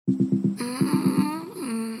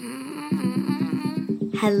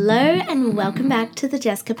Hello and welcome back to the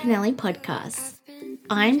Jessica Pinelli podcast.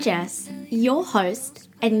 I'm Jess, your host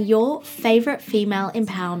and your favorite female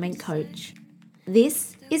empowerment coach.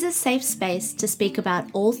 This is a safe space to speak about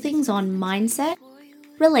all things on mindset,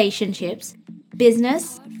 relationships,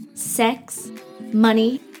 business, sex,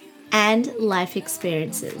 money, and life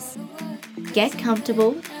experiences. Get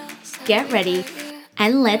comfortable, get ready,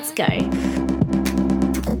 and let's go.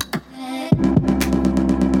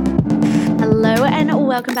 Hello and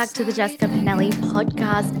welcome back to the Jessica Pinelli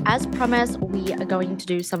podcast. As promised, we are going to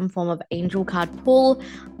do some form of angel card pull.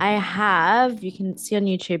 You can see on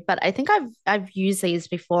YouTube, but I think I've used these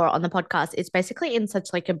before on the podcast. It's basically in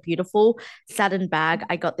such like a beautiful satin bag.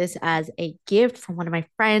 I got this as a gift from one of my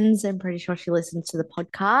friends. I'm pretty sure she listens to the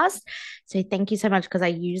podcast. So thank you so much because I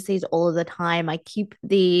use these all of the time. I keep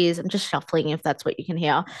these, I'm just shuffling if that's what you can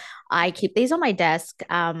hear. I keep these on my desk.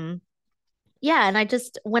 And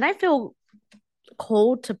when I feel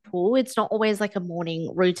called to pull, it's not always like a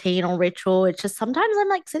morning routine or ritual. It's just sometimes I'm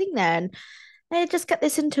like sitting there and I just get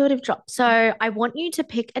this intuitive drop. So I want you to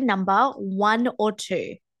pick a number, 1 or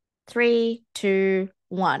 2. 3, 2,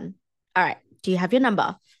 1. All right. Do you have your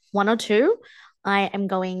number? 1 or 2? I am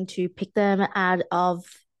going to pick them out of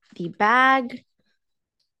the bag.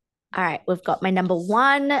 All right. We've got my number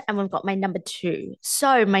 1 and we've got my number 2.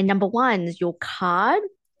 So my number 1, your card,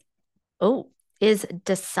 is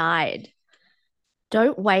decide.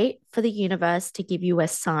 Don't wait for the universe to give you a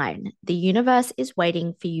sign. The universe is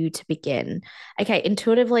waiting for you to begin. Okay,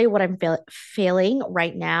 intuitively, what I'm feeling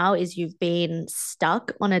right now is you've been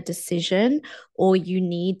stuck on a decision or you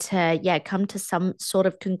need to, come to some sort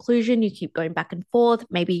of conclusion. You keep going back and forth.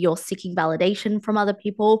 Maybe you're seeking validation from other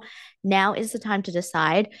people. Now is the time to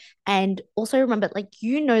decide. And also remember,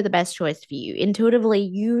 you know the best choice for you. Intuitively,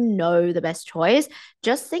 you know the best choice.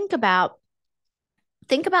 Just think about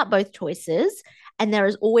both choices. And there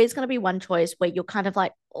is always going to be one choice where you're kind of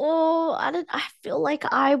like, I feel like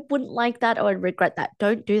I wouldn't like that or I'd regret that.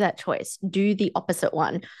 Don't do that choice. Do the opposite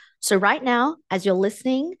one. So right now, as you're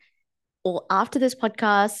listening or after this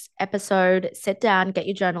podcast episode, sit down, get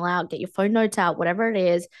your journal out, get your phone notes out, whatever it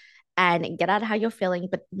is, and get out how you're feeling,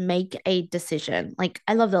 but make a decision.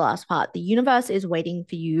 I love the last part. The universe is waiting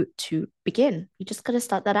for you to begin. You just got to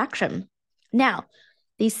start that action. Now,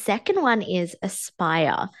 the second one is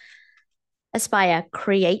aspire. Aspire,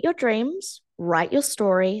 create your dreams, write your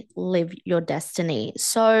story, live your destiny.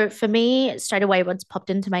 So for me, straight away, what's popped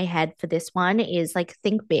into my head for this one is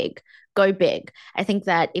think big, go big. I think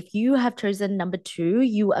that if you have chosen number 2,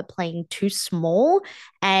 you are playing too small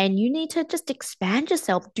and you need to just expand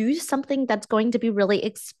yourself. Do something that's going to be really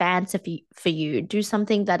expansive for you. Do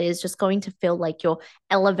something that is just going to feel like you're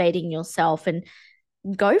elevating yourself and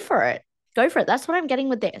go for it. Go for it. That's what I'm getting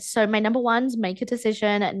with this. So my number 1's make a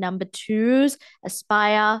decision. Number 2's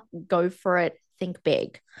aspire, go for it, think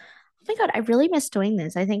big. Oh my God, I really miss doing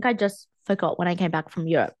this. I think I just forgot when I came back from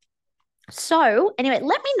Europe. So anyway,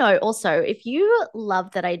 let me know also if you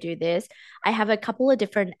love that I do this. I have a couple of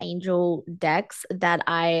different angel decks that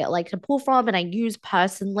I like to pull from and I use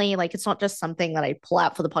personally. It's not just something that I pull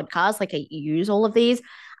out for the podcast. I use all of these.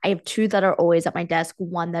 I have 2 that are always at my desk,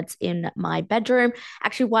 1 that's in my bedroom.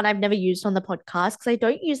 Actually, 1 I've never used on the podcast because I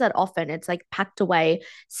don't use that often. It's packed away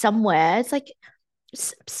somewhere.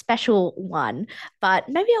 It's special one, but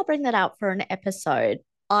maybe I'll bring that out for an episode.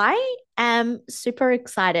 I am super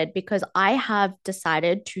excited because I have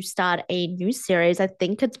decided to start a new series. I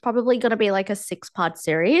think it's probably going to be a 6-part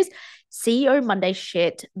series, CEO Monday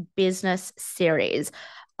Shit Business Series.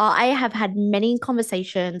 I have had many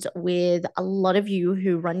conversations with a lot of you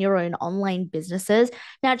who run your own online businesses.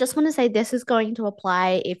 Now, I just want to say this is going to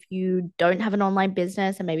apply if you don't have an online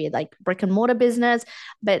business and maybe brick and mortar business.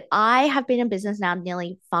 But I have been in business now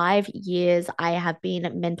nearly 5 years. I have been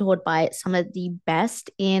mentored by some of the best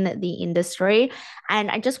in the industry. And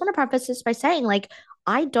I just want to preface this by saying,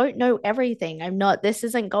 I don't know everything. This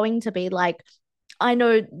isn't going to be I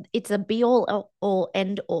know it's a be all or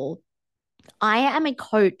end all. I am a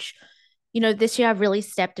coach. This year I've really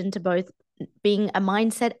stepped into both being a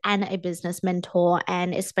mindset and a business mentor,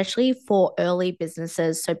 and especially for early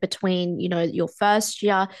businesses. So between, your first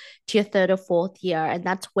year to your 3rd or 4th year. And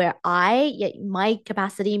that's where my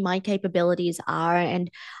capacity, my capabilities are. And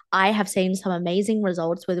I have seen some amazing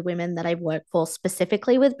results with women that I've worked for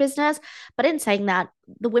specifically with business. But in saying that,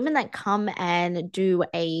 the women that come and do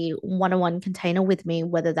a one-on-one container with me,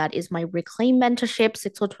 whether that is my Reclaim mentorship,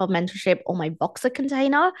 6 or 12 mentorship, or my Boxer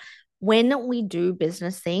container, when we do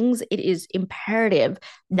business things, it is imperative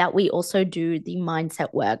that we also do the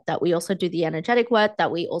mindset work, that we also do the energetic work, that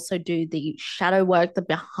we also do the shadow work, the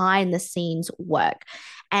behind the scenes work.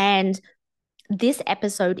 And this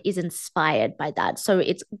episode is inspired by that. So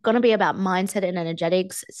it's going to be about mindset and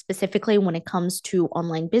energetics, specifically when it comes to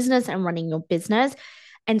online business and running your business.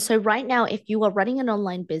 And so, right now, if you are running an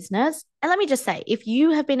online business, and let me just say, if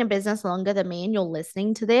you have been in business longer than me and you're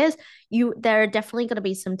listening to this, there are definitely going to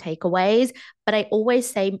be some takeaways. But I always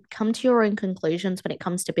say, come to your own conclusions when it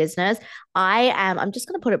comes to business. I'm just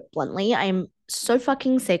going to put it bluntly, I'm so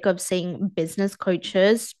fucking sick of seeing business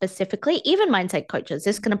coaches, specifically, even mindset coaches.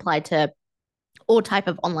 This can apply to all type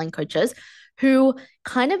of online coaches who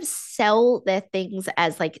kind of sell their things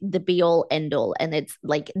as like the be all end all, and it's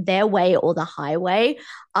like their way or the highway.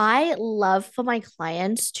 I love for my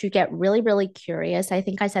clients to get really, really curious. I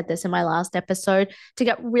think I said this in my last episode, to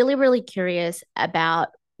get really, really curious about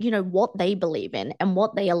what they believe in and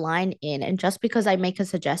what they align in. And just because I make a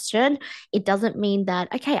suggestion, it doesn't mean that,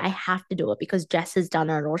 okay, I have to do it because Jess has done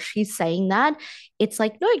it or she's saying that. It's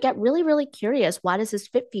like, no, get really, really curious. Why does this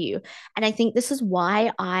fit for you? And I think this is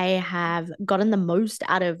why I have gotten the most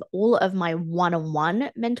out of all of my one-on-one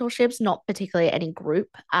mentorships, not particularly any group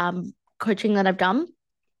coaching that I've done.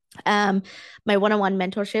 Um, my one-on-one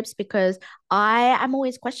mentorships, because I am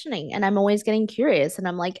always questioning and I'm always getting curious, and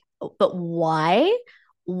I'm like, but why?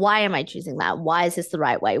 Why am I choosing that? Why is this the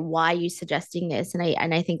right way? Why are you suggesting this?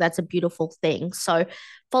 And I think that's a beautiful thing. So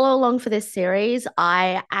follow along for this series.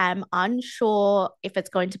 I am unsure if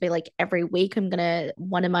it's going to be like every week. I'm gonna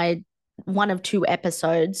one of two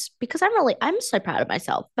episodes, because I'm so proud of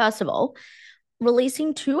myself. First of all,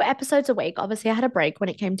 releasing two episodes a week. Obviously, I had a break when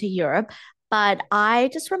it came to Europe, but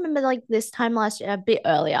I just remember like this time last year, a bit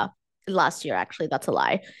earlier, last year, actually, that's a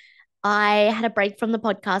lie. I had a break from the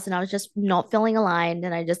podcast and I was just not feeling aligned,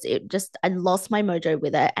 and I lost my mojo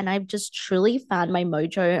with it, and I've just truly found my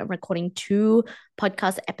mojo recording two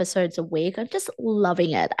podcast episodes a week. I'm just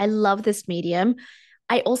loving it. I love this medium.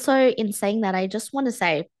 I also, in saying that, I just want to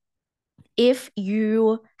say, if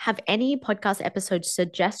you have any podcast episode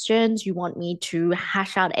suggestions, you want me to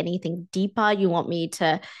hash out anything deeper, you want me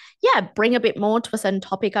to, yeah, bring a bit more to a certain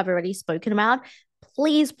topic I've already spoken about,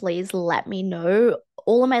 please, please let me know.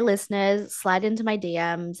 All of my listeners, slide into my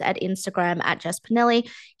DMs at Instagram at Jess Pinelli.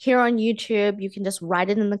 Here on YouTube, you can just write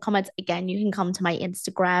it in the comments. Again, you can come to my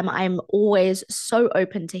Instagram. I'm always so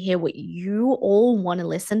open to hear what you all want to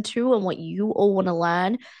listen to and what you all want to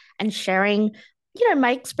learn, and sharing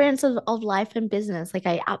my experience of life and business. Like,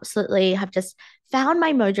 I absolutely have just found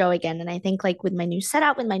my mojo again. And I think, like, with my new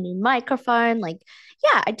setup, with my new microphone, like,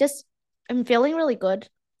 yeah, I'm feeling really good.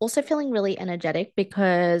 Also feeling really energetic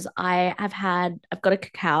because I've got a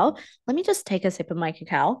cacao. Let me just take a sip of my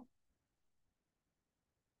cacao.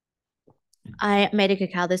 I made a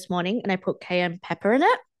cacao this morning and I put cayenne pepper in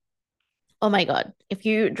it. Oh my God. If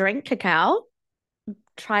you drink cacao,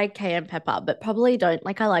 try cayenne pepper, but probably don't.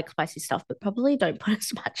 Like, I like spicy stuff, but probably don't put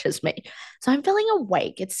as much as me. So I'm feeling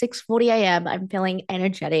awake. It's 6:40 a.m. I'm feeling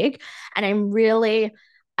energetic, and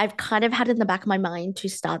I've kind of had in the back of my mind to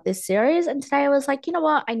start this series. And today I was like, you know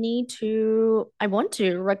what? I want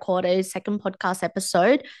to record a second podcast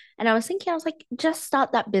episode. And I was thinking, I was like, just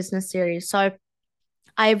start that business series. So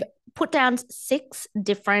I've put down 6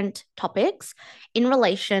 different topics in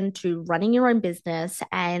relation to running your own business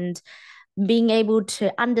and being able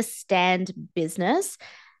to understand business.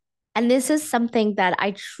 And this is something that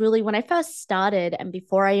I truly, when I first started and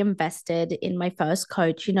before I invested in my first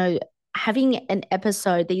coach, having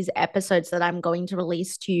these episodes that I'm going to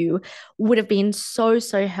release to you would have been so,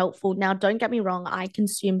 so helpful. Now, don't get me wrong, I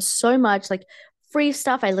consume so much like free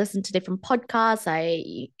stuff. I listen to different podcasts.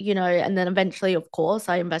 And then eventually, of course,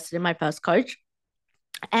 I invested in my first coach.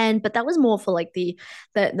 But that was more for like the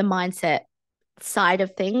mindset side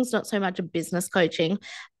of things, not so much a business coaching.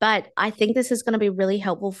 But I think this is going to be really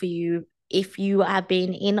helpful for you if you have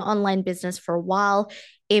been in online business for a while.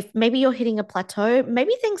 If maybe you're hitting a plateau,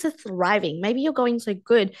 maybe things are thriving, maybe you're going so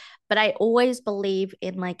good. But I always believe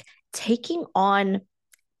in like taking on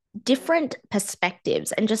different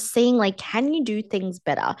perspectives and just seeing like, can you do things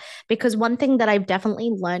better? Because one thing that I've definitely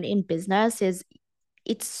learned in business is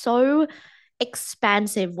it's so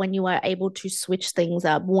expansive when you are able to switch things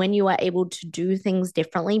up, when you are able to do things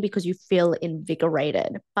differently because you feel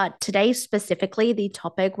invigorated. But today, specifically, the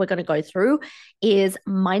topic we're going to go through is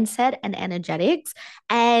mindset and energetics.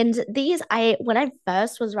 And when I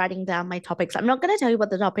first was writing down my topics, I'm not going to tell you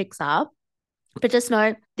what the topics are. But just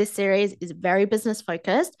know this series is very business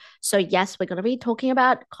focused. So yes, we're going to be talking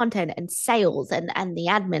about content and sales and the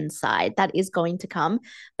admin side that is going to come.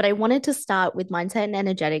 But I wanted to start with mindset and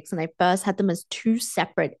energetics, and I first had them as two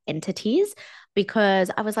separate entities because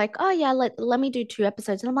I was like, oh yeah, let me do two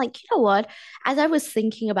episodes. And I'm like, you know what? As I was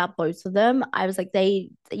thinking about both of them, I was like,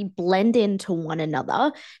 they blend into one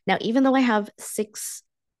another. Now, even though I have six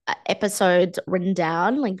episodes written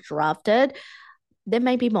down, like drafted, there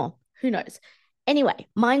may be more. Who knows? Anyway,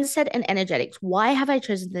 mindset and energetics. Why have I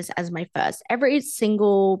chosen this as my first? Every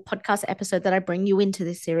single podcast episode that I bring you into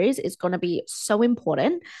this series is going to be so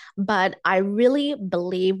important. But I really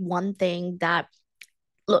believe one thing that,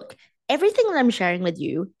 look, everything that I'm sharing with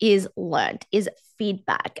you is learned, is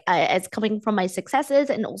feedback. It's coming from my successes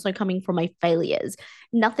and also coming from my failures.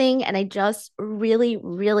 Nothing, and I just really,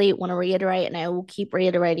 really want to reiterate, and I will keep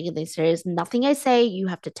reiterating in this series, nothing I say you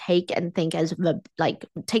have to take and think as like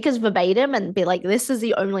take as verbatim and be like, this is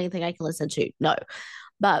the only thing I can listen to. No.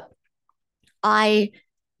 But I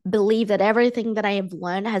believe that everything that I have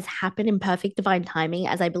learned has happened in perfect divine timing,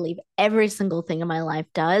 as I believe every single thing in my life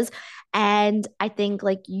does. And I think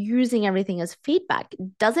like using everything as feedback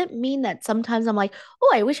doesn't mean that sometimes I'm like,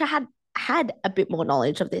 oh, I wish I had a bit more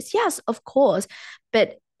knowledge of this. Yes, of course.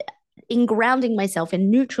 But in grounding myself and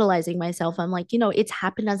neutralizing myself, I'm like, it's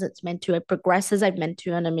happened as it's meant to. It progresses as I've meant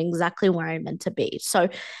to, and I'm exactly where I'm meant to be. So,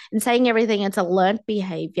 in saying everything, it's a learned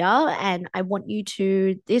behavior. And I want you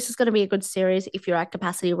to, this is going to be a good series if you're at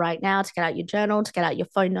capacity right now to get out your journal, to get out your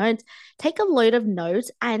phone notes, take a load of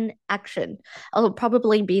notes and action. I'll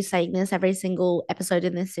probably be saying this every single episode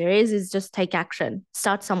in this series is just take action,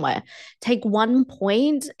 start somewhere, take one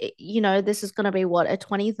point. This is going to be what, a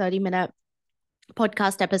 20-30 minute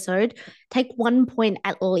podcast episode. Take one point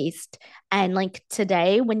at least, and like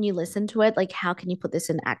today when you listen to it, like how can you put this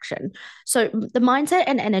in action? So the mindset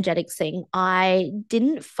and energetics thing, I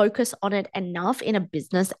didn't focus on it enough in a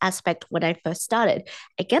business aspect when I first started.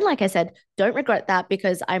 Again, like I said, don't regret that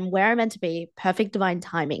because I'm where I'm meant to be, perfect divine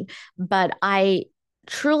timing. But I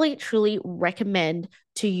truly, truly recommend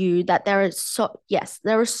to you that there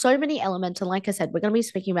are so many elements. And like I said, we're going to be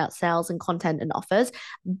speaking about sales and content and offers,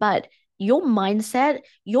 but your mindset,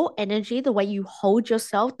 your energy, the way you hold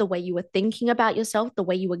yourself, the way you were thinking about yourself, the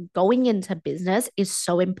way you were going into business is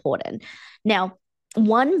so important. Now,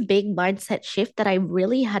 one big mindset shift that I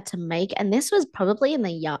really had to make, and this was probably in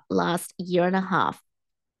the last year and a half.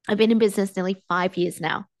 I've been in business nearly 5 years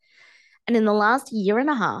now. And in the last year and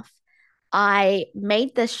a half, I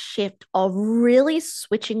made this shift of really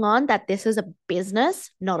switching on that this is a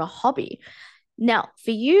business, not a hobby. Now, for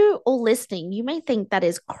you all listening, you may think that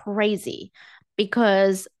is crazy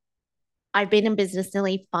because I've been in business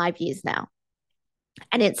nearly 5 years now.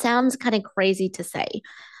 And it sounds kind of crazy to say.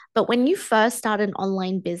 But when you first start an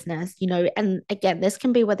online business, and again, this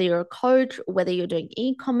can be whether you're a coach, whether you're doing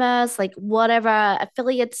e-commerce, like whatever,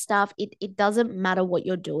 affiliate stuff, it doesn't matter what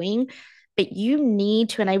you're doing, but you need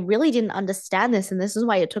to, and I really didn't understand this, and this is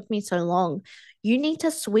why it took me so long. You need to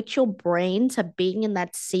switch your brain to being in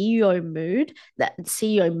that CEO mood, that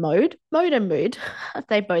CEO mode and mood,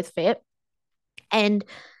 they both fit. And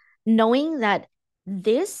knowing that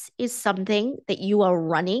this is something that you are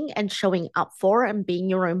running and showing up for and being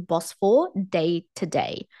your own boss for day to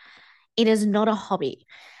day. It is not a hobby.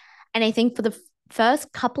 And I think for the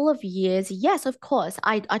first couple of years, yes, of course,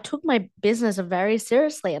 I took my business very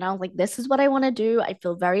seriously. And I was like, this is what I want to do. I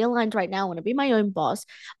feel very aligned right now. I want to be my own boss.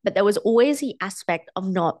 But there was always the aspect of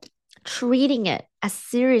not treating it as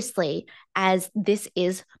seriously as this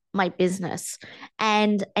is my business.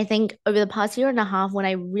 And I think over the past year and a half, when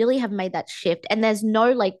I really have made that shift, and there's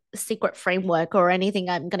no like secret framework or anything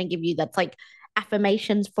I'm going to give you that's like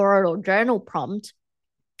affirmations for it or journal prompt,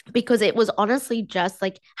 because it was honestly just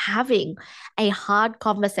like having a hard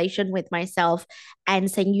conversation with myself and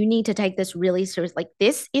saying, you need to take this really serious. Like,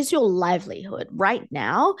 this is your livelihood right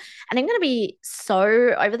now. And I'm going to be so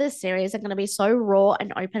over this series, I'm going to be so raw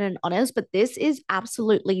and open and honest, but this is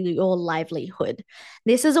absolutely your livelihood.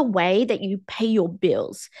 This is a way that you pay your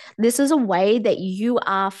bills. This is a way that you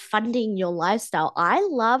are funding your lifestyle. I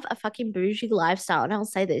love a fucking bougie lifestyle. And I'll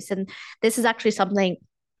say this, and this is actually something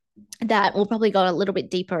that we'll probably go a little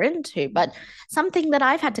bit deeper into, but something that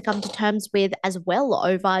I've had to come to terms with as well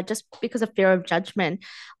over just because of fear of judgment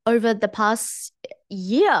over the past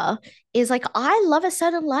year is like, I love a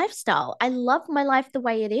certain lifestyle. I love my life the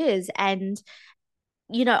way it is. And,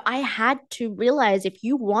 I had to realize if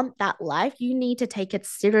you want that life, you need to take it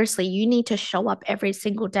seriously. You need to show up every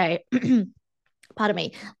single day. Pardon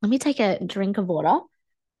me. Let me take a drink of water.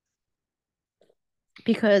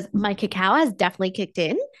 because my cacao has definitely kicked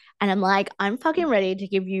in. And I'm like, I'm fucking ready to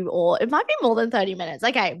give you all, it might be more than 30 minutes.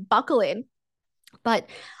 Okay, buckle in. But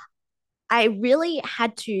I really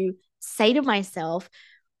had to say to myself,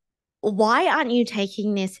 why aren't you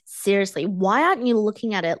taking this seriously? Why aren't you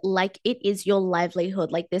looking at it like it is your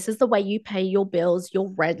livelihood? Like, this is the way you pay your bills,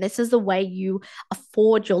 your rent. This is the way you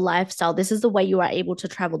afford your lifestyle. This is the way you are able to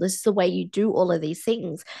travel. This is the way you do all of these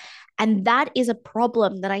things. And that is a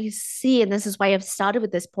problem that I see. And this is why I've started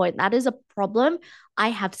with this point. That is a problem I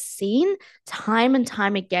have seen time and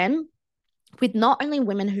time again with not only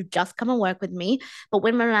women who just come and work with me, but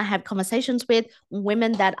women I have conversations with,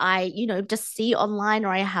 women that I, just see online or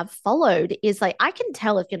I have followed, is like, I can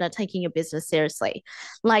tell if you're not taking your business seriously.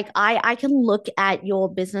 Like, I can look at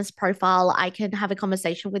your business profile, I can have a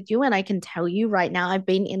conversation with you, and I can tell you right now, I've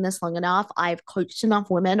been in this long enough, I've coached enough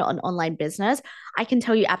women on online business. I can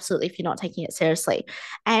tell you absolutely if you're not taking it seriously.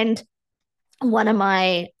 And one of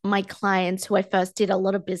my clients who I first did a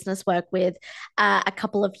lot of business work with a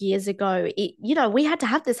couple of years ago, we had to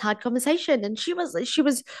have this hard conversation, and she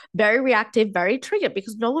was very reactive, very triggered,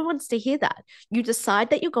 because no one wants to hear that. You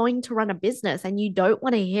decide that you're going to run a business, and you don't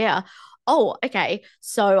want to hear, oh, okay,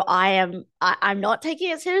 so I'm not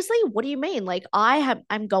taking it seriously. What do you mean? Like,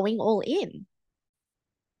 I'm going all in.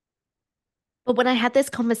 But when I had this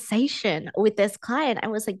conversation with this client, I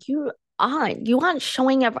was like, you aren't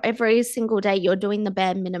showing up every single day. You're doing the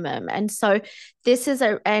bare minimum. And so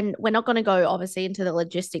and we're not going to go obviously into the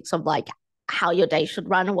logistics of like how your day should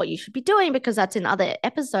run and what you should be doing, because that's in other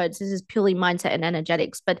episodes. This is purely mindset and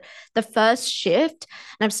energetics. But the first shift,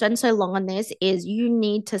 and I've spent so long on this, is you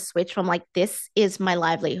need to switch from like, this is my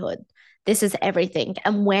livelihood. This is everything.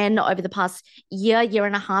 And when over the past year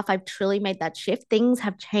and a half, I've truly made that shift, things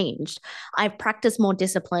have changed. I've practiced more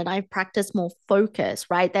discipline. I've practiced more focus,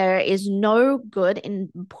 right? There is no good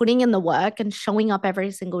in putting in the work and showing up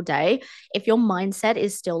every single day if your mindset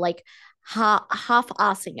is still like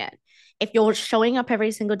half-assing it. If you're showing up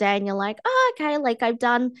every single day and you're like, oh, okay, like I've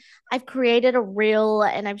created a reel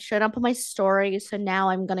and I've shown up on my story. So now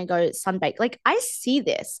I'm going to go sunbake. Like, I see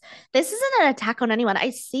this. This isn't an attack on anyone.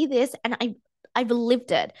 I see this and I've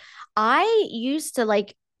lived it. I used to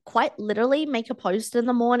like quite literally make a post in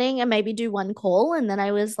the morning and maybe do one call. And then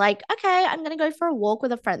I was like, okay, I'm going to go for a walk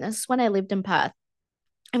with a friend. This is when I lived in Perth.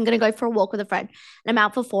 I'm going to go for a walk with a friend and I'm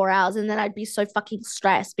out for 4 hours. And then I'd be so fucking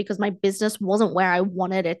stressed because my business wasn't where I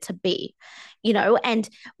wanted it to be, And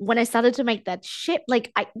when I started to make that shift,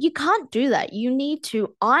 like, you can't do that. You need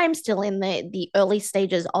to, I'm still in the early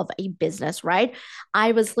stages of a business, right?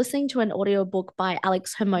 I was listening to an audiobook by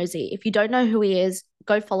Alex Hormozi. If you don't know who he is,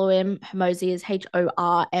 go follow him. Hormozi is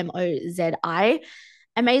Hormozi.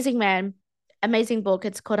 Amazing man, amazing book.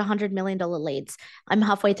 It's called $100 million Leads. I'm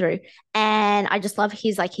halfway through, and I just love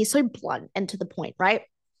he's so blunt and to the point, right?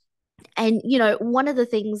 And one of the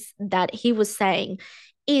things that he was saying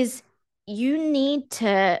is you need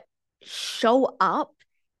to show up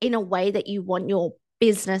in a way that you want your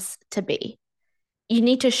business to be. You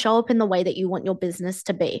need to show up in the way that you want your business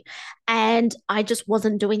to be. And I just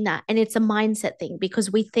wasn't doing that. And it's a mindset thing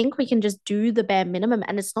because we think we can just do the bare minimum,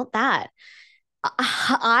 and it's not that.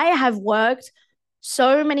 I have worked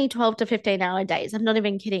so many 12 to 15-hour days. I'm not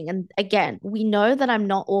even kidding. And again, we know that I'm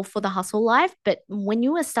not all for the hustle life, but when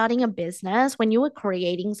you are starting a business, when you are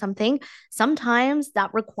creating something, sometimes that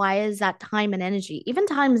requires that time and energy. Even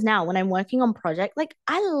times now when I'm working on project, like,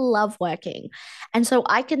 I love working. And so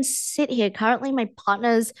I can sit here. Currently, my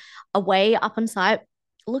partner's away up on site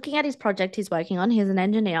looking at his project he's working on. He's an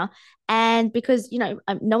engineer. And because,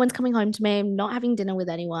 no one's coming home to me, I'm not having dinner with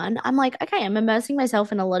anyone, I'm like, okay, I'm immersing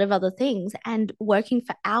myself in a lot of other things and working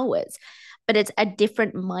for hours. But it's a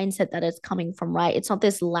different mindset that it's coming from, right? It's not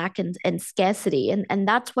this lack and scarcity. And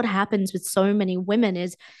that's what happens with so many women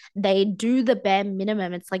is they do the bare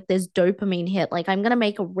minimum. It's like there's dopamine hit. Like, I'm going to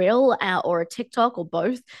make a reel or a TikTok or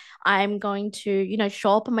both. I'm going to,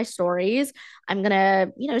 show up on my stories. I'm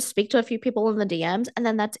going to, speak to a few people in the DMs, and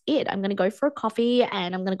then that's it. I'm going to go for a coffee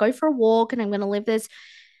and I'm going to go for a walk and I'm going to live this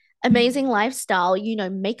amazing lifestyle,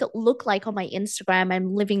 make it look like on my Instagram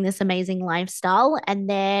I'm living this amazing lifestyle. And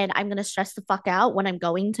then I'm going to stress the fuck out when I'm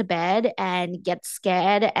going to bed and get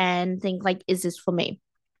scared and think like, is this for me?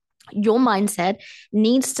 Your mindset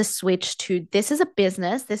needs to switch to, this is a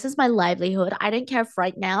business. This is my livelihood. I don't care if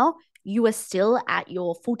right now you are still at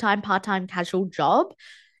your full-time, part-time, casual job.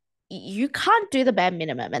 You can't do the bare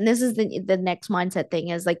minimum. And this is the next mindset thing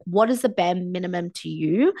is like, what is the bare minimum to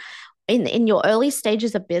you? In your early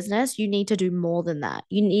stages of business, you need to do more than that.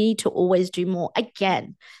 You need to always do more.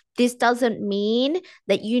 Again, this doesn't mean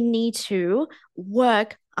that you need to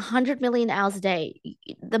work 100 million hours a day.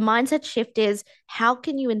 The mindset shift is how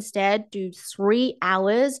can you instead do 3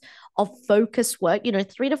 hours of focused work,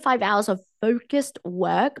 3 to 5 hours of focused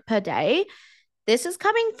work per day. This is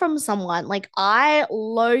coming from someone like I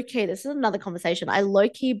low key, this is another conversation. I low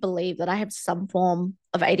key believe that I have some form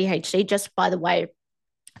of ADHD just by the way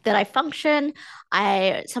that I function.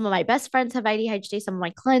 Some of my best friends have ADHD, some of my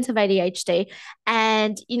clients have ADHD,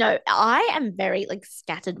 and I am very like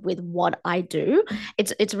scattered with what I do.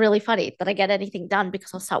 It's really funny that I get anything done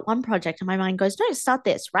because I'll start one project and my mind goes, no, start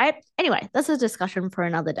this, right? Anyway, that's a discussion for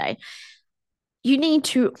another day. You need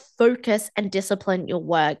to focus and discipline your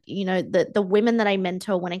work. The women that I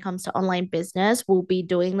mentor when it comes to online business will be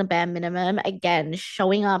doing the bare minimum, again,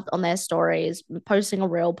 showing up on their stories, posting a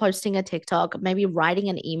reel, posting a TikTok, maybe writing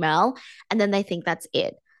an email, and then they think that's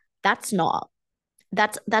it. That's not.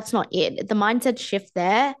 That's not it. The mindset shift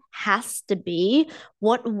there has to be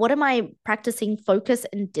what am I practicing focus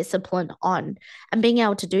and discipline on, and being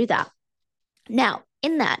able to do that. Now,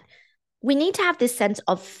 in that, we need to have this sense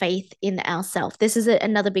of faith in ourselves. This is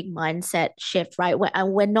another big mindset shift, right?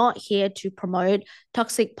 We're not here to promote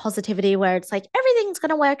toxic positivity where it's like everything's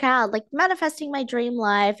going to work out, like manifesting my dream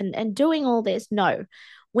life and doing all this. No,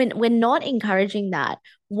 we're not encouraging that.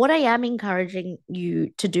 What I am encouraging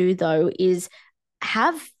you to do, though, is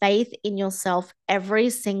have faith in yourself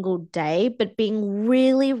every single day, but being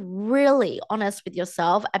really, really honest with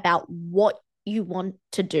yourself about what you want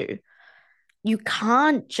to do. You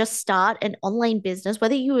can't just start an online business,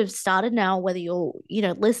 whether you have started now, whether you're,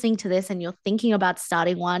 listening to this and you're thinking about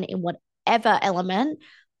starting one in whatever element,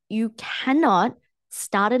 you cannot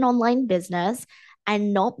start an online business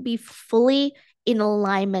and not be fully in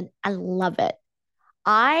alignment and love it.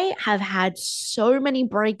 I have had so many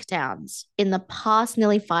breakdowns in the past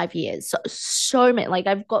nearly 5 years. So many, like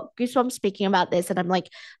I've got goosebumps speaking about this, and I'm like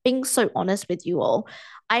being so honest with you all.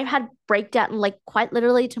 I've had breakdown, like quite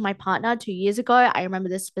literally to my partner 2 years ago. I remember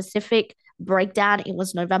this specific breakdown. It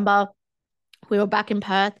was November. We were back in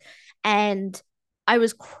Perth, and I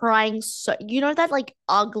was crying so that like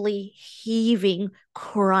ugly heaving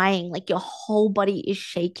crying, like your whole body is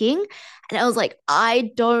shaking. And I was like,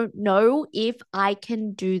 I don't know if I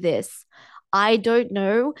can do this. I don't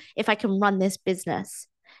know if I can run this business.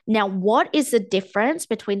 Now, what is the difference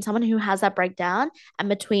between someone who has that breakdown and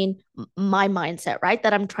between my mindset, right?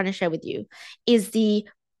 That I'm trying to share with you is the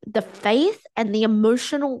faith and the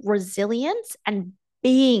emotional resilience and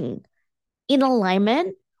being in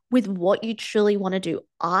alignment with what you truly want to do.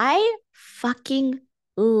 I fucking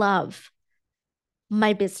love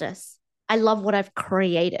my business. I love what I've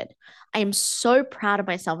created. I am so proud of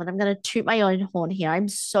myself, and I'm going to toot my own horn here. I'm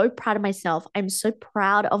so proud of myself. I'm so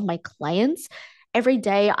proud of my clients. Every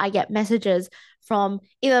day I get messages from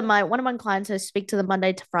either one of my clients who speak to them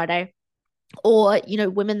Monday to Friday, or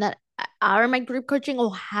women that are in my group coaching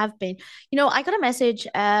or have been. I got a message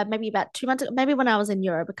maybe about 2 months ago, maybe when I was in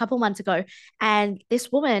Europe a couple months ago, and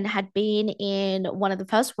this woman had been in one of the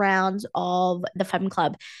first rounds of the Femme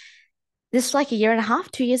Club. This is like a year and a half,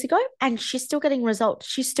 2 years ago, and she's still getting results.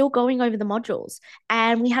 She's still going over the modules.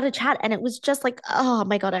 And we had a chat, and it was just like, oh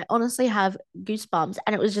my God, I honestly have goosebumps.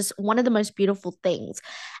 And it was just one of the most beautiful things.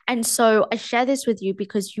 And so I share this with you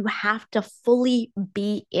because you have to fully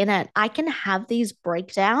be in it. I can have these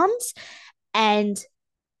breakdowns, and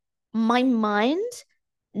my mind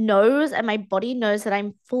knows and my body knows that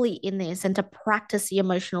I'm fully in this, and to practice the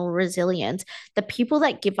emotional resilience. The people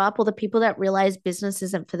that give up or the people that realize business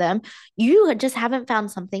isn't for them, you just haven't found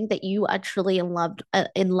something that you are truly in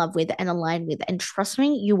love with and aligned with. And trust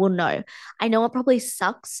me, you will know. I know it probably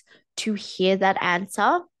sucks to hear that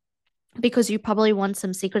answer, because you probably want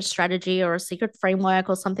some secret strategy or a secret framework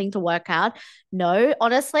or something to work out. No,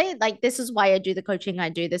 honestly, like this is why I do the coaching I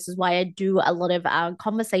do. This is why I do a lot of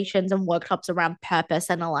conversations and workshops around purpose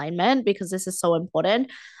and alignment, because this is so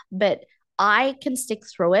important. But I can stick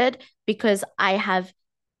through it because I have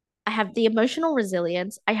the emotional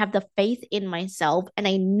resilience, I have the faith in myself, and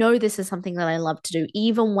I know this is something that I love to do,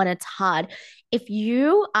 even when it's hard. If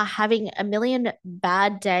you are having a million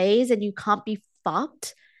bad days and you can't be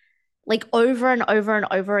fucked, like over and over and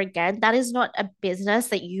over again, that is not a business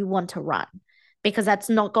that you want to run, because that's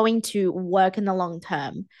not going to work in the long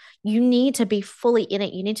term. You need to be fully in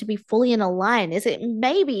it. You need to be fully in a line. Is it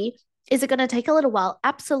going to take a little while?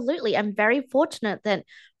 Absolutely. I'm very fortunate that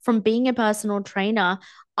from being a personal trainer,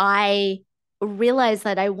 I realized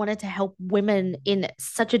that I wanted to help women in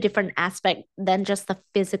such a different aspect than just the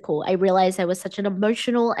physical. I realized there was such an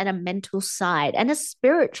emotional and a mental side and a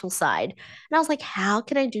spiritual side. And I was like, how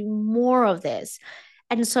can I do more of this?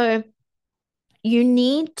 And so you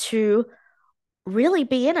need to really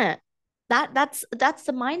be in it. That's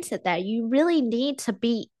the mindset there. You really need to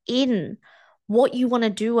be in what you want to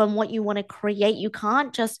do and what you want to create. You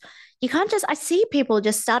can't just I see people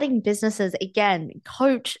just starting businesses again,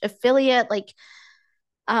 coach, affiliate, like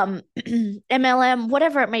MLM,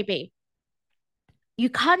 whatever it may be. You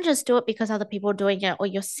can't just do it because other people are doing it or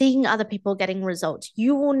you're seeing other people getting results.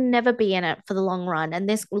 You will never be in it for the long run. And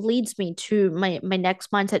this leads me to my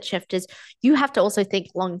next mindset shift is you have to also think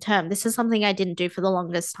long term. This is something I didn't do for the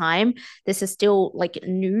longest time. This is still like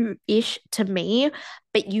new-ish to me,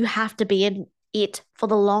 but you have to be in it for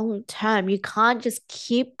the long term. You can't just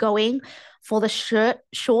keep going for the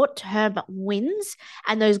short term wins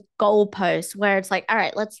and those goalposts where it's like, all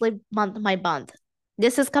right, let's live month by month.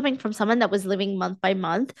 This is coming from someone that was living month by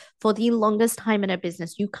month for the longest time in a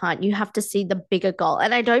business. You can't. You have to see the bigger goal.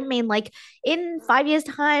 And I don't mean like in 5 years'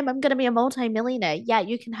 time, I'm going to be a multimillionaire. Yeah,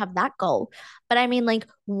 you can have that goal. But I mean, like,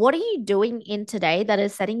 what are you doing in today that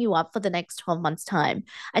is setting you up for the next 12 months' time?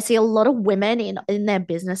 I see a lot of women in their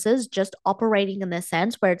businesses just operating in this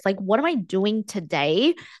sense where it's like, what am I doing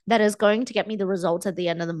today that is going to get me the results at the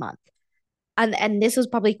end of the month? And this is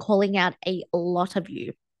probably calling out a lot of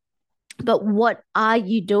you, but what are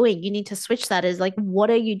you doing? You need to switch that is like,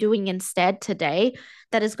 what are you doing instead today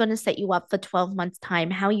that is going to set you up for 12 months'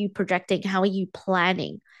 time? How are you projecting? How are you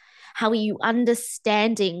planning? How are you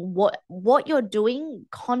understanding what you're doing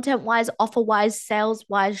content wise, offer wise, sales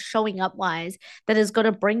wise, showing up wise that is going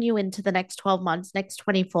to bring you into the next 12 months, next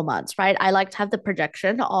 24 months, right? I like to have the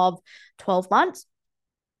projection of 12 months.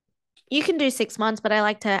 You can do 6 months, but I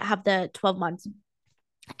like to have the 12 months.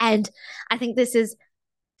 And I think this is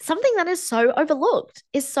something that is so overlooked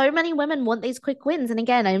is so many women want these quick wins. And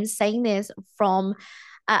again, I'm saying this from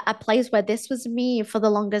a place where this was me for the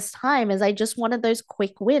longest time, is I just wanted those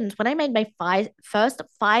quick wins. When I made my first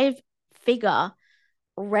 5-figure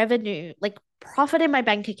revenue, like profit in my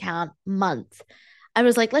bank account month, I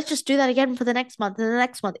was like, let's just do that again for the next month and the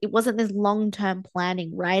next month. It wasn't this long-term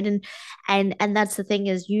planning, right? And that's the thing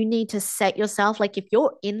is you need to set yourself like if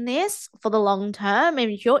you're in this for the long term and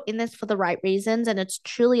if you're in this for the right reasons and it's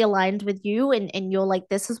truly aligned with you and you're like,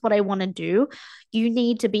 this is what I want to do, you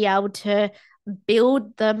need to be able to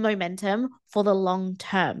build the momentum for the long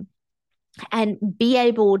term and be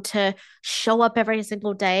able to show up every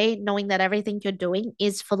single day knowing that everything you're doing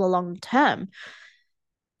is for the long term.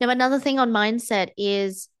 Now, another thing on mindset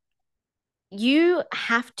is you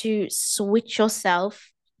have to switch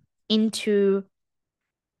yourself into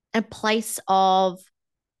a place of,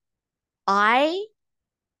 I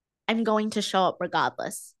am going to show up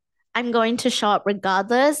regardless. I'm going to show up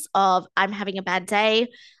regardless of I'm having a bad day.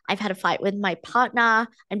 I've had a fight with my partner.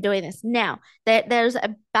 I'm doing this. Now, there's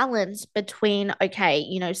a balance between,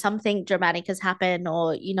 okay, something dramatic has happened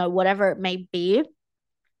or, whatever it may be,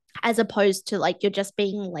 as opposed to like you're just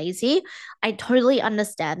being lazy. I totally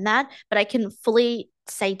understand that, but I can fully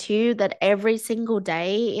say to you that every single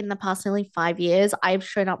day in the past nearly 5 years, I've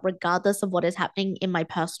shown up regardless of what is happening in my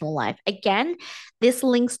personal life. Again, this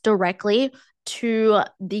links directly to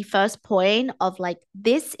the first point of like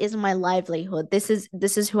this is my livelihood. This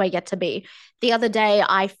is who I get to be. The other day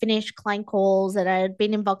I finished client calls and I had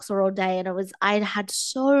been in Voxer all day and I'd had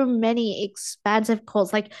so many expansive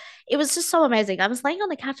calls. Like it was just so amazing. I was laying on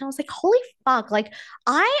the couch and I was like, holy fuck. Like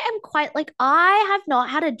I am quite like I have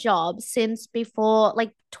not had a job since before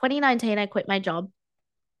like 2019. I quit my job.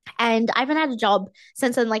 And I haven't had a job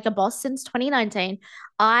since I'm like a boss since 2019.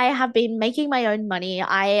 I have been making my own money.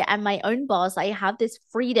 I am my own boss. I have this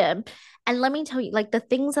freedom. And let me tell you, like the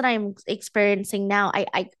things that I'm experiencing now,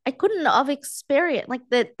 I couldn't have experienced like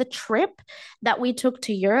the trip that we took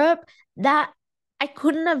to Europe, that I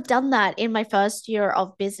couldn't have done that in my first year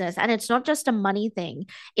of business. And it's not just a money thing.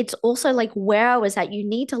 It's also like where I was at. You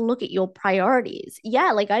need to look at your priorities.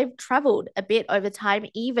 Yeah, like I've traveled a bit over time,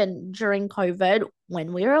 even during COVID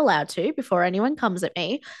when we were allowed to, before anyone comes at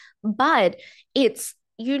me. But it's,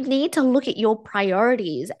 you need to look at your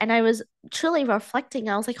priorities. And I was truly reflecting.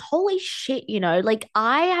 I was like, holy shit, like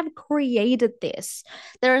I have created this.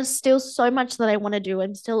 There is still so much that I want to do.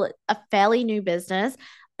 I'm still a fairly new business,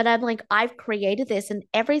 but I'm like, I've created this, and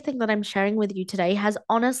everything that I'm sharing with you today has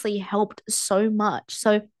honestly helped so much.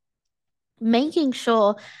 So making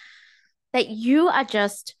sure that you are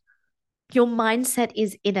just, your mindset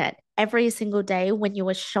is in it every single day when you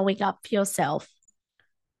are showing up for yourself.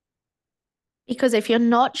 Because if you're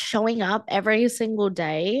not showing up every single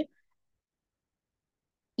day,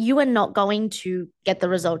 you are not going to get the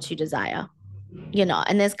results you desire.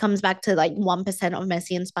 And this comes back to like 1% of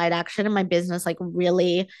messy inspired action in my business, like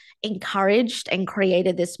really encouraged and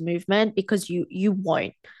created this movement because you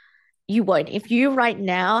won't. You won't. If you right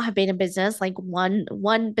now have been in business like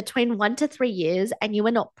one between 1 to 3 years and you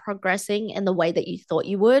are not progressing in the way that you thought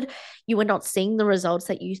you were not seeing the results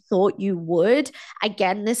that you thought you would.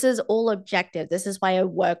 Again, this is all objective. This is why I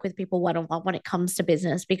work with people one on one when it comes to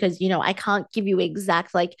business, because I can't give you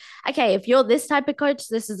exact like, okay, if you're this type of coach,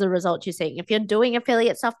 this is the result you're seeing. If you're doing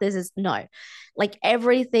affiliate stuff, this is no. Like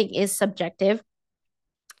everything is subjective.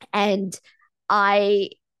 And I,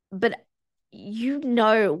 but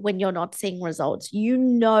when you're not seeing results,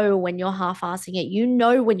 when you're half-assing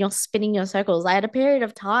it, when you're spinning your circles. I had a period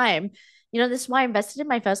of time, this is why I invested in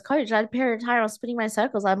my first coach. I had a period of time I was spinning my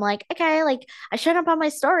circles. I'm like, okay, like I showed up on my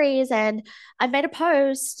stories and I made a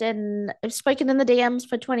post and I've spoken in the DMs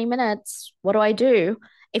for 20 minutes. What do I do?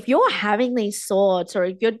 If you're having these thoughts or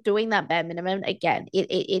if you're doing that bare minimum, again,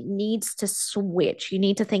 it needs to switch. You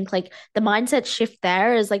need to think like the mindset shift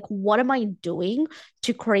there is like, what am I doing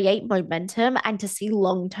to create momentum and to see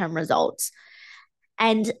long-term results?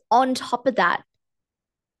 And on top of that,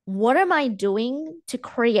 what am I doing to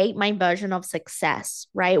create my version of success,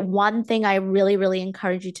 right? One thing I really, really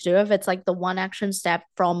encourage you to do, if it's like the one action step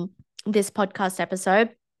from this podcast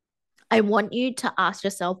episode, I want you to ask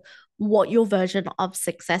yourself what your version of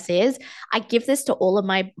success is. I give this to all of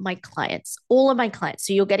my clients, all of my clients.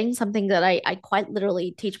 So you're getting something that I quite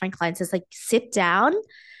literally teach my clients is like sit down,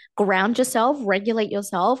 ground yourself, regulate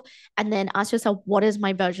yourself, and then ask yourself, what is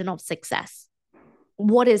my version of success?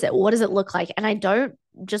 What is it? What does it look like? And I don't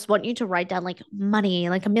just want you to write down like money,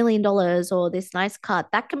 like $1 million or this nice cut.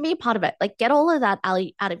 That can be a part of it. Like get all of that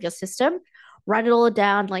out of your system, write it all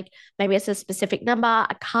down. Like maybe it's a specific number,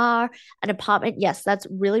 a car, an apartment. Yes, that's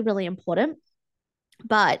really, really important.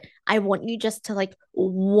 But I want you just to like,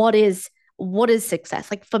 what is success?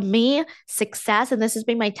 Like for me, success, and this has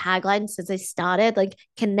been my tagline since I started, like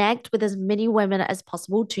connect with as many women as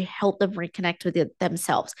possible to help them reconnect with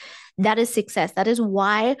themselves. That is success. That is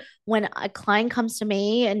why when a client comes to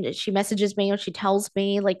me and she messages me or she tells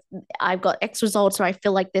me like I've got X results or I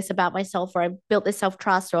feel like this about myself or I've built this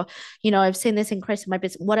self-trust or I've seen this increase in my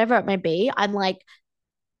business, whatever it may be, I'm like,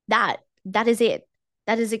 that is it.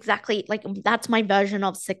 That is exactly like that's my version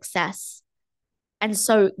of success. And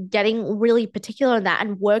so getting really particular in that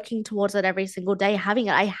and working towards it every single day, having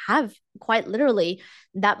it, I have quite literally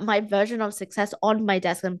that my version of success on my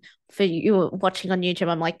desk. And for you watching on YouTube,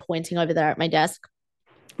 I'm like pointing over there at my desk.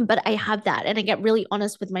 But I have that and I get really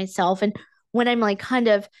honest with myself. And when I'm like kind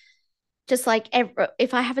of just like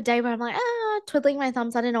if I have a day where I'm like, twiddling my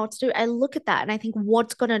thumbs, I don't know what to do. I look at that and I think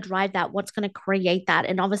what's going to drive that, what's going to create that.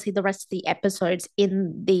 And obviously the rest of the episodes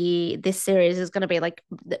in this series is going to be like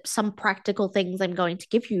some practical things I'm going to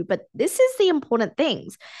give you, but this is the important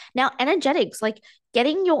things. Now, energetics, like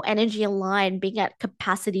getting your energy aligned, being at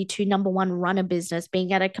capacity to number one, run a business,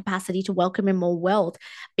 being at a capacity to welcome in more wealth,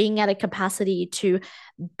 being at a capacity to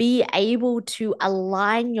be able to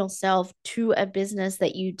align yourself to a business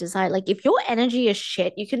that you desire. Like if your energy is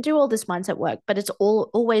shit, you can do all this mindset work, but it's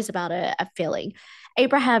always about a feeling.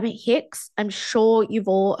 Abraham Hicks, I'm sure you've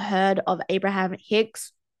all heard of Abraham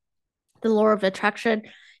Hicks, the law of attraction.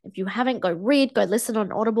 If you haven't, go read, go listen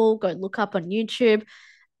on Audible, go look up on YouTube.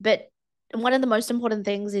 But one of the most important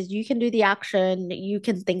things is you can do the action, you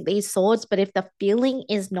can think these thoughts, but if the feeling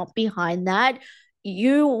is not behind that,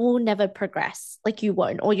 you will never progress. Like you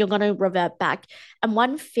won't, or you're going to revert back. And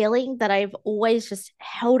one feeling that I've always just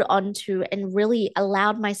held on to and really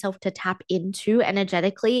allowed myself to tap into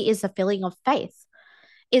energetically is a feeling of faith,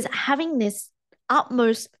 is having this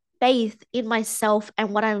utmost faith in myself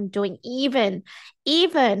and what I'm doing, even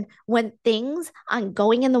when things aren't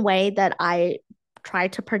going in the way that I try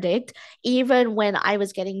to predict, even when I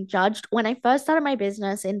was getting judged. When I first started my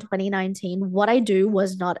business in 2019, what I do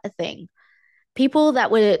was not a thing. People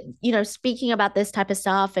that were, speaking about this type of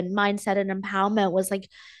stuff and mindset and empowerment was like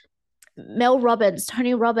Mel Robbins,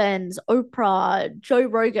 Tony Robbins, Oprah, Joe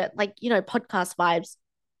Rogan, like, podcast vibes.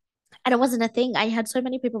 And it wasn't a thing. I had so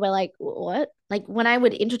many people were like, what? Like when I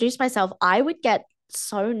would introduce myself, I would get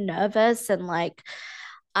so nervous and like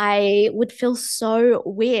I would feel so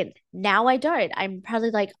weird. Now I don't. I'm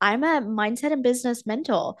probably like, I'm a mindset and business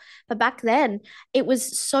mentor. But back then, it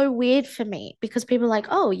was so weird for me because people are like,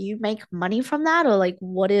 oh, you make money from that? Or like,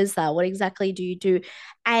 what is that? What exactly do you do?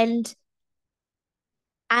 And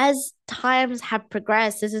as times have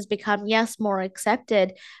progressed, this has become, yes, more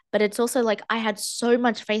accepted, but it's also like I had so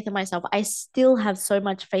much faith in myself. I still have so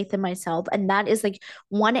much faith in myself. And that is like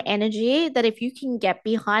one energy that if you can get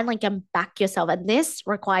behind, like and back yourself, and this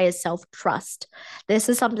requires self-trust. This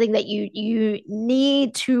is something that you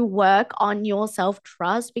need to work on your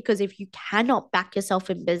self-trust, because if you cannot back yourself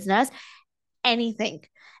in business, anything,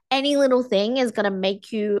 any little thing is going to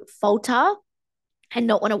make you falter and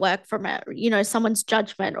not want to work from it, someone's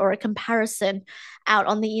judgment or a comparison out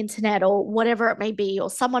on the internet or whatever it may be, or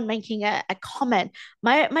someone making a comment.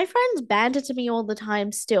 My friends banter to me all the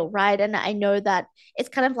time still, right? And I know that it's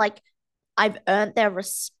kind of like I've earned their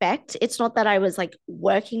respect. It's not that I was like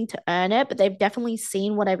working to earn it, but they've definitely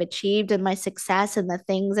seen what I've achieved and my success and the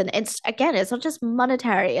things. And it's again, it's not just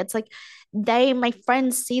monetary. It's like my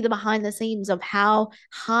friends see the behind the scenes of how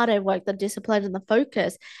hard I work, the discipline and the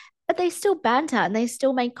focus. But they still banter and they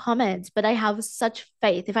still make comments. But I have such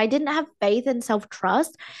faith. If I didn't have faith and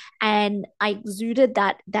self-trust and I exuded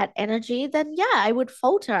that energy, then yeah, I would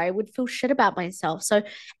falter. I would feel shit about myself. So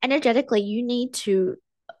energetically, you need to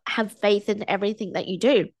have faith in everything that you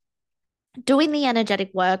do. Doing the energetic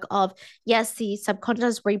work of, yes, the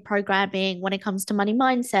subconscious reprogramming when it comes to money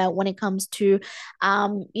mindset, when it comes to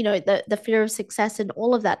the fear of success and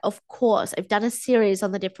all of that. Of course, I've done a series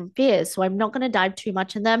on the different fears, so I'm not going to dive too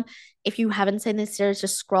much in them. If you haven't seen this series,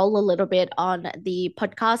 just scroll a little bit on the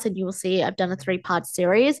podcast and you will see I've done a 3-part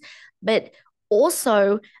series. But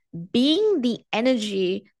also being the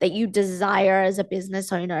energy that you desire as a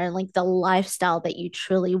business owner and like the lifestyle that you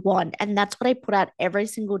truly want. And that's what I put out every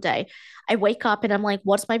single day. I wake up and I'm like,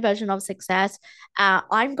 what's my version of success?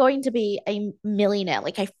 I'm going to be a millionaire.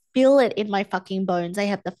 Like I feel it in my fucking bones. I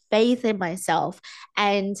have the faith in myself.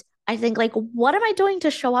 And I think, like, what am I doing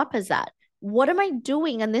to show up as that? What am I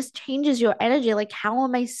doing? And this changes your energy. Like, how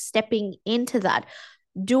am I stepping into that?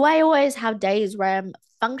 Do I always have days where I'm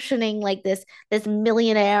functioning like this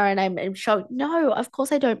millionaire and I'm showing? No, of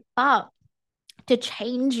course I don't. But to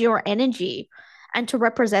change your energy and to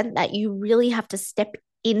represent that, you really have to step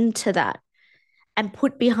into that and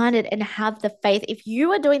put behind it and have the faith. If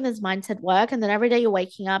you are doing this mindset work and then every day you're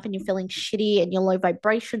waking up and you're feeling shitty and you're low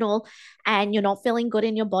vibrational and you're not feeling good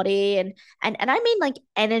in your body and I mean like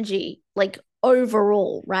energy, like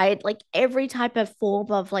overall, right? Like every type of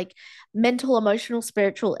form of like mental, emotional,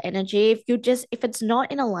 spiritual energy, if it's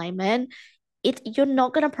not in alignment, you're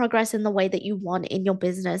not going to progress in the way that you want in your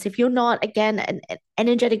business. If you're not, again, an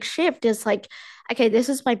energetic shift is like, okay, this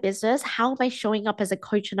is my business. How am I showing up as a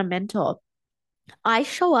coach and a mentor? I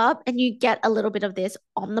show up, and you get a little bit of this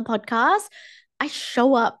on the podcast. I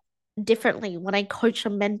show up differently when I coach a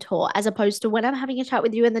mentor as opposed to when I'm having a chat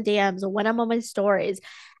with you in the DMs or when I'm on my stories.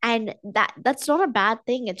 And that's not a bad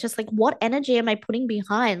thing. It's just like, what energy am I putting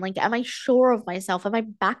behind? Like, am I sure of myself? Am I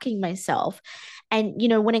backing myself? And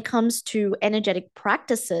when it comes to energetic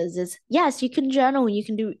practices, is yes, you can journal, you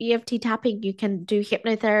can do EFT tapping, you can do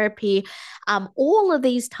hypnotherapy, all of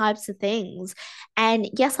these types of things. And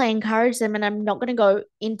yes, I encourage them, and I'm not going to go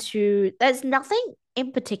into, there's nothing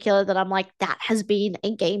in particular that I'm like, that has been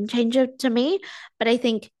a game changer to me. But I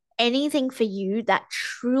think anything for you that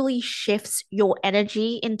truly shifts your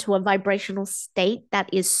energy into a vibrational state that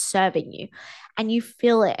is serving you and you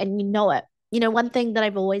feel it and you know it. One thing that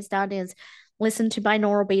I've always done is listen to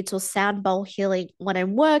binaural beats or sound bowl healing when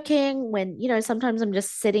I'm working, when, sometimes I'm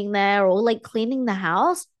just sitting there or like cleaning the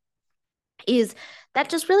house, is that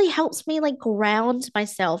just really helps me like ground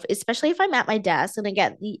myself, especially if I'm at my desk. And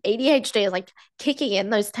again, the ADHD is like kicking in,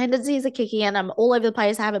 those tendencies are kicking in. I'm all over the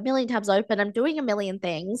place. I have a million tabs open. I'm doing a million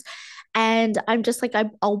things. And I'm just like,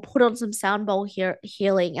 I'll put on some sound bowl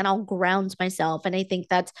healing and I'll ground myself. And I think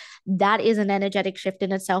that is an energetic shift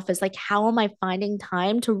in itself, is like, how am I finding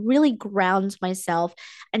time to really ground myself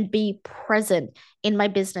and be present in my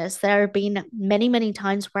business? There have been many, many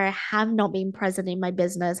times where I have not been present in my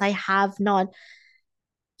business. I have not,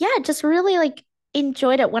 yeah, just really like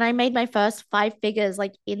enjoyed it. When I made my first 5 figures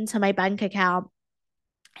like into my bank account,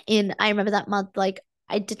 I remember that month, like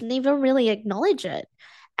I didn't even really acknowledge it.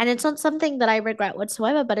 And it's not something that I regret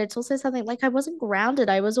whatsoever, but it's also something like I wasn't grounded.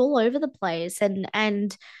 I was all over the place.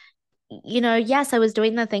 And yes, I was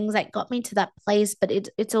doing the things that got me to that place, but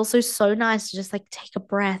it's also so nice to just like take a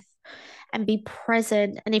breath and be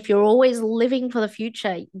present. And if you're always living for the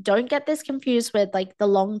future, don't get this confused with like the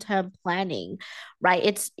long-term planning,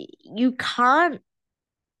 right? You have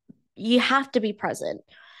to be present.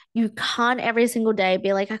 You can't every single day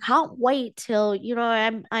be like, I can't wait till,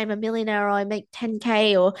 I'm a millionaire, or I make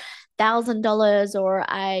 10K or $1,000, or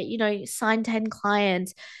I, sign 10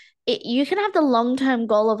 clients. You can have the long-term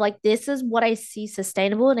goal of like, this is what I see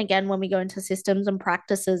sustainable. And again, when we go into systems and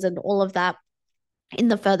practices and all of that in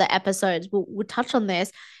the further episodes, we'll touch on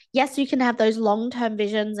this. Yes, you can have those long-term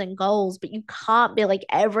visions and goals, but you can't be like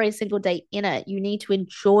every single day in it. You need to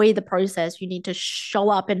enjoy the process. You need to show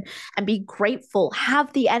up and be grateful.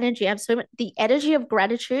 Have the energy. Have so much the energy of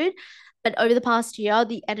gratitude, but over the past year,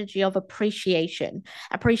 the energy of appreciation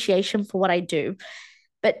for what I do.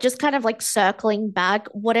 But just kind of like circling back,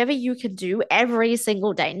 whatever you can do every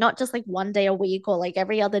single day, not just like one day a week or like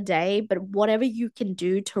every other day, but whatever you can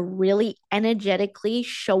do to really energetically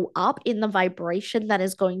show up in the vibration that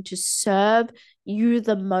is going to serve you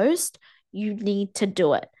the most, you need to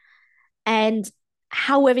do it. And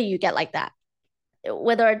however you get like that,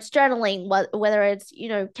 whether it's journaling, whether it's,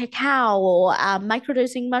 cacao or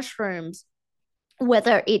microdosing mushrooms,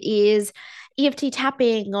 whether it is EFT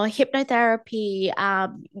tapping or hypnotherapy,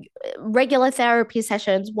 regular therapy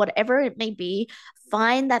sessions, whatever it may be,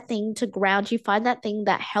 find that thing to ground you, find that thing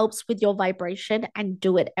that helps with your vibration and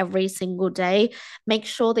do it every single day. Make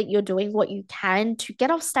sure that you're doing what you can to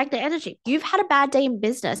get off stagnant energy. You've had a bad day in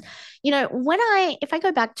business. If I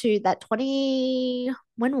go back to that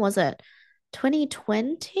when was it?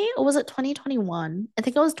 2020 or was it 2021? I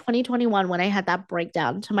think it was 2021 when I had that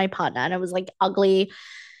breakdown to my partner and I was like ugly,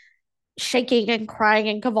 shaking and crying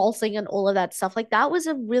and convulsing and all of that stuff. Like that was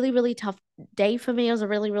a really, really tough day for me. It was a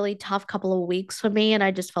really, really tough couple of weeks for me. And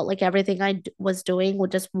I just felt like everything I was doing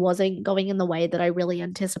just wasn't going in the way that I really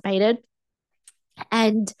anticipated.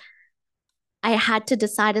 And I had to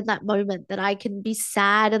decide in that moment that I can be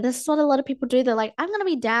sad. And this is what a lot of people do. They're like, I'm going to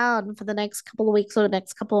be down for the next couple of weeks or the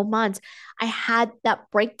next couple of months. I had that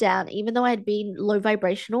breakdown, even though I had been low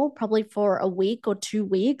vibrational probably for a week or 2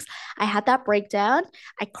 weeks. I had that breakdown.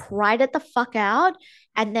 I cried it the fuck out.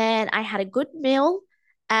 And then I had a good meal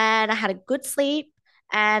and I had a good sleep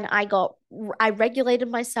and I regulated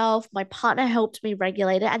myself. My partner helped me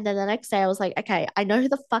regulate it. And then the next day I was like, okay, I know who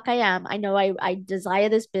the fuck I am. I know I desire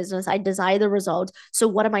this business. I desire the results. So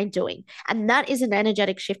what am I doing? And that is an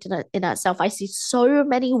energetic shift in itself. I see so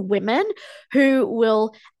many women who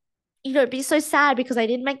will be so sad because I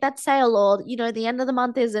didn't make that sale, or, the end of the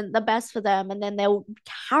month isn't the best for them. And then they'll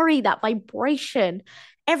carry that vibration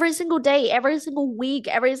every single day, every single week,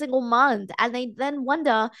 every single month. And they then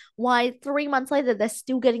wonder why 3 months later they're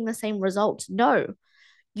still getting the same results. No,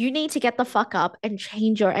 you need to get the fuck up and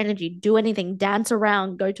change your energy. Do anything, dance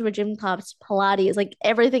around, go to a gym class, Pilates, like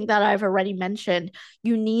everything that I've already mentioned.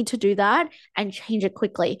 You need to do that and change it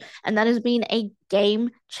quickly. And that has been a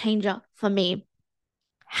game changer for me.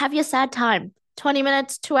 Have your sad time, 20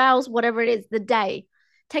 minutes, 2 hours, whatever it is, the day.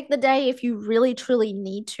 Take the day if you really truly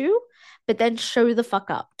need to, but then show the fuck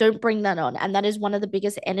up. Don't bring that on. And that is one of the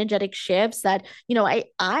biggest energetic shifts that,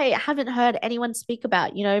 I haven't heard anyone speak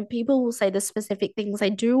about. People will say the specific things I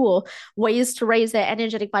do or ways to raise their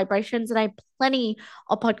energetic vibrations. And I have plenty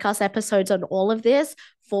of podcast episodes on all of this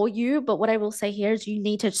for you. But what I will say here is you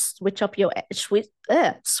need to switch up your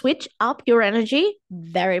energy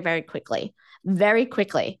very, very quickly, very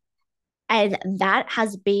quickly. And that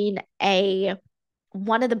has been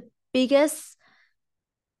one of the biggest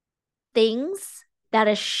things that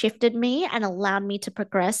has shifted me and allowed me to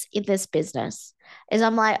progress in this business. Is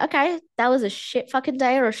I'm like, okay, that was a shit fucking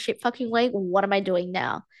day or a shit fucking week. What am I doing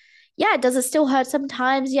now? Yeah, does it still hurt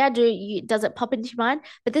sometimes? Yeah, does it pop into your mind?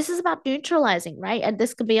 But this is about neutralizing, right? And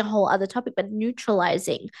this could be a whole other topic, but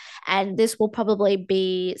neutralizing. And this will probably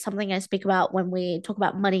be something I speak about when we talk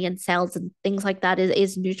about money and sales and things like that,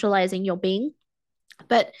 is neutralizing your being,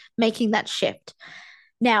 but making that shift.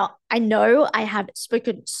 Now, I know I have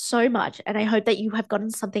spoken so much, and I hope that you have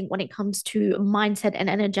gotten something when it comes to mindset and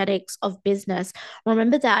energetics of business.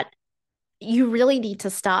 Remember that you really need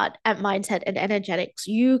to start at mindset and energetics.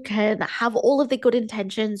 You can have all of the good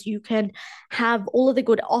intentions, you can have all of the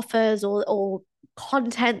good offers or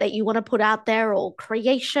content that you want to put out there, or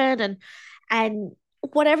creation and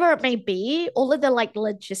whatever it may be, all of the like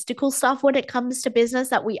logistical stuff when it comes to business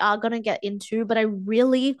that we are going to get into. But I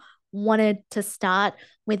really wanted to start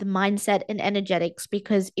with mindset and energetics,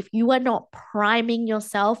 because if you are not priming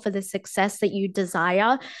yourself for the success that you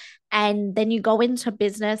desire, and then you go into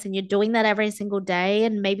business and you're doing that every single day,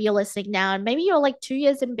 and maybe you're listening now and maybe you're like 2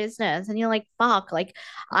 years in business and you're like, fuck, like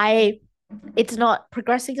it's not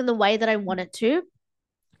progressing in the way that I want it to.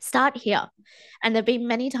 Start here. And there've been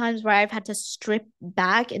many times where I've had to strip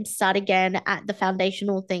back and start again at the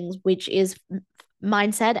foundational things, which is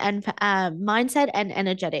mindset and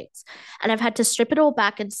energetics. And I've had to strip it all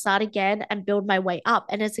back and start again and build my way up.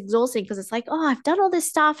 And it's exhausting because it's like, oh, I've done all this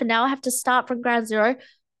stuff and now I have to start from ground zero.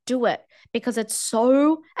 Do it, because it's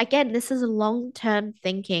so, again, this is long-term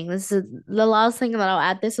thinking. This is the last thing that I'll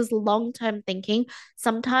add. This is long-term thinking.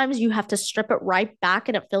 Sometimes you have to strip it right back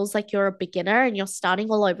and it feels like you're a beginner and you're starting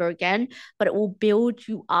all over again, but it will build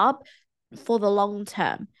you up for the long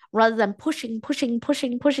term rather than pushing, pushing,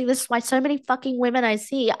 pushing, pushing. This is why so many fucking women I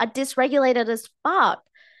see are dysregulated as fuck,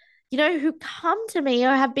 who come to me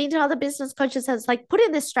or have been to other business coaches that's like, put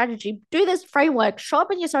in this strategy, do this framework, show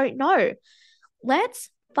up in your story. No, let's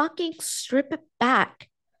fucking strip it back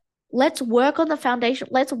Let's work on the foundation.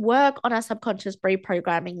 Let's work on our subconscious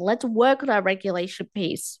reprogramming. Let's work on our regulation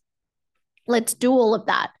piece. Let's do all of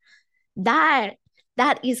that. That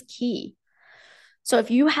that is key. So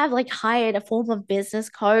if you have like hired a form of business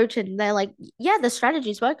coach and they're like, yeah, the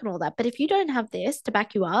strategies work and all that, but if you don't have this to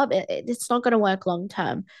back you up, it's not going to work long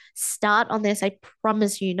term. Start on this. I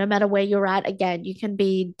promise you, no matter where you're at, again, you can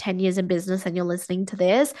be 10 years in business and you're listening to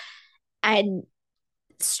this and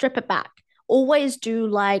strip it back. Always do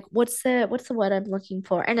like what's the word I'm looking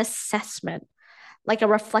for? An assessment, like a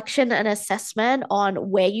reflection and assessment on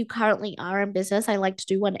where you currently are in business. I like to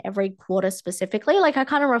do one every quarter specifically. Like I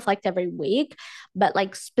kind of reflect every week, but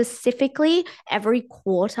like specifically every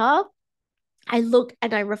quarter, I look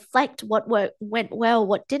and I reflect what went well,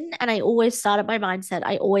 what didn't. And I always start at my mindset.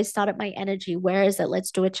 I always start at my energy. Where is it?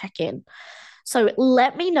 Let's do a check in. So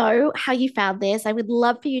let me know how you found this. I would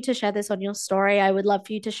love for you to share this on your story. I would love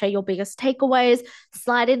for you to share your biggest takeaways,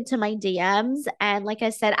 slide into my DMs. And like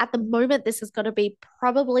I said, at the moment, this is going to be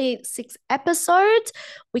probably 6 episodes.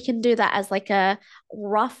 We can do that as like a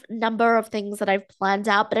rough number of things that I've planned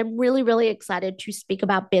out, but I'm really, really excited to speak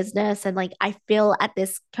about business. And like, I feel at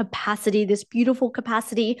this capacity, this beautiful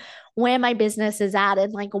capacity where my business is at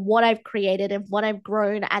and like what I've created and what I've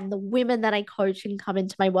grown and the women that I coach and come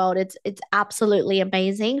into my world. It's absolutely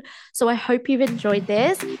amazing. So I hope you've enjoyed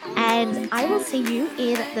this and I will see you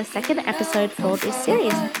in the second episode for this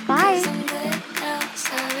series. Bye.